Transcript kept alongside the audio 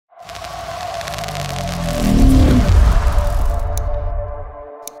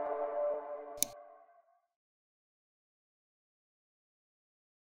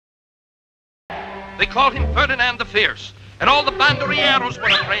They called him Ferdinand the Fierce, and all the banderilleros were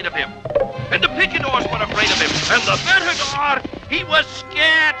afraid of him. And the picadores were afraid of him, and the matador, he was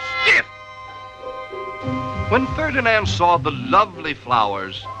scared stiff. When Ferdinand saw the lovely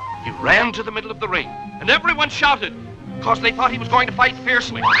flowers, he ran to the middle of the ring, and everyone shouted, because they thought he was going to fight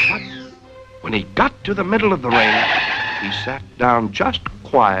fiercely. But when he got to the middle of the ring, he sat down just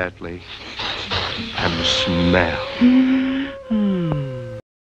quietly and smelled.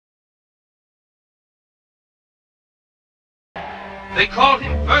 They called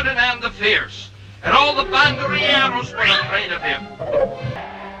him Ferdinand the Fierce, and all the banderilleros were afraid of him.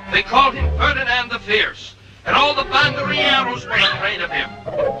 They called him Ferdinand the Fierce, and all the banderilleros were afraid of him.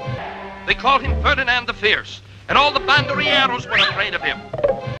 They called him Ferdinand the Fierce, and all the banderilleros were afraid of him.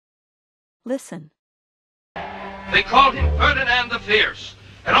 Listen. They called him Ferdinand the Fierce,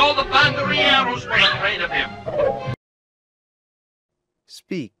 and all the banderilleros were afraid of him.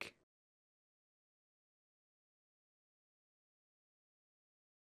 Speak.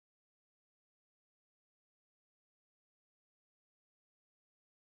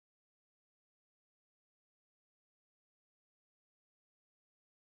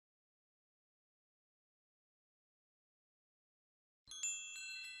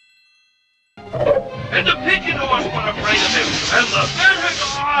 And the picadores were afraid of him, and the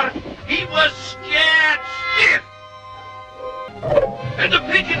matador, he was scared stiff. And the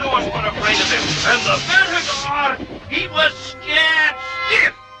picadores were afraid of him, and the matador, he was scared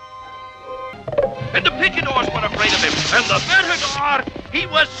stiff. And the picadores were afraid of him, and the matador, he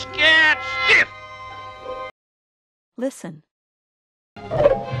was scared stiff. Listen.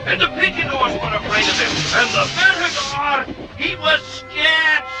 And the picadores were afraid of him, and the matador, he was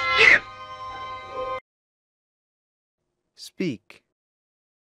scared stiff. Speak.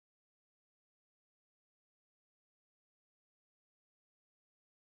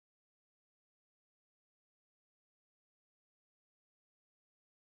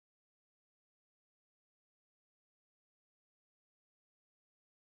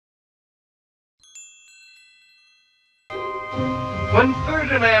 When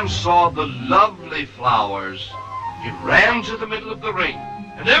Ferdinand saw the lovely flowers, he ran to the middle of the ring,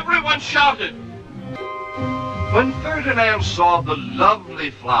 and everyone shouted. When Ferdinand saw the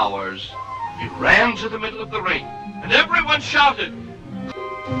lovely flowers, he ran to the middle of the ring, and everyone shouted.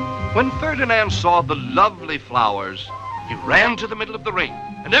 When Ferdinand saw the lovely flowers, he ran to the middle of the ring,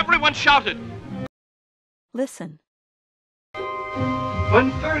 and everyone shouted. Listen.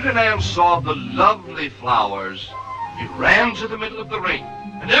 When Ferdinand saw the lovely flowers, he ran to the middle of the ring,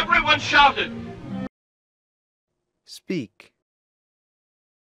 and everyone shouted. Speak.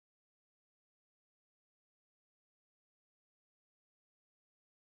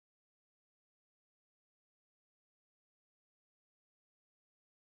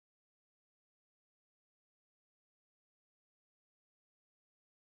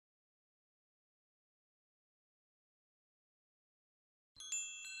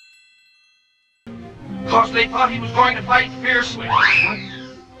 Because they thought he was going to fight fiercely.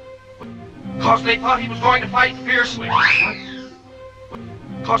 Because they thought he was going to fight fiercely.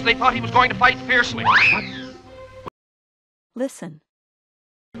 Because they thought he was going to fight fiercely. Listen.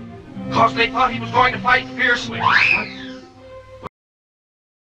 Because they thought he was going to fight fiercely.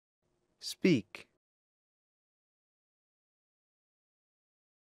 Speak.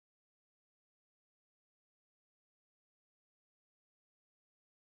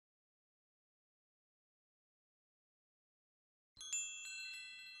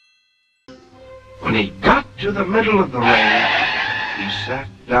 When he got to the middle of the ring, he sat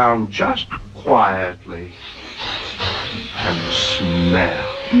down just quietly and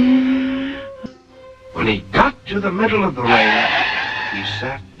smelled. When he got to the middle of the ring, he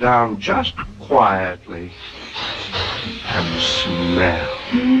sat down just quietly and smelled.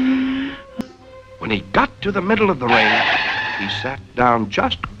 When he got to the middle of the ring, he sat down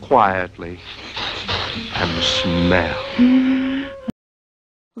just quietly and smelled.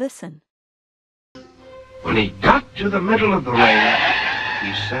 Listen. When he got to the middle of the ring,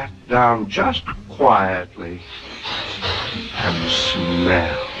 he sat down just quietly and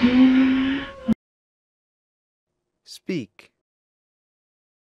smelled. Speak.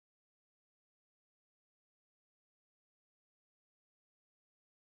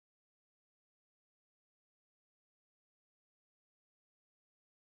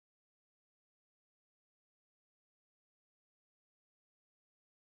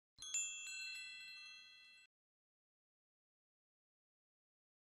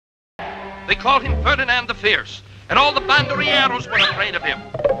 They called him Ferdinand the Fierce, and all the banderilleros were afraid of him.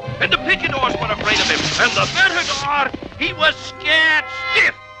 And the picadores were afraid of him, and the matador, he was scared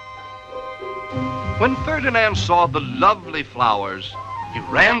stiff. When Ferdinand saw the lovely flowers, he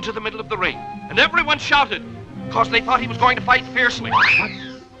ran to the middle of the ring, and everyone shouted, because they thought he was going to fight fiercely. But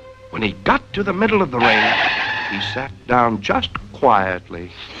when he got to the middle of the ring, he sat down just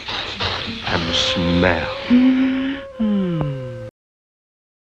quietly and smelled.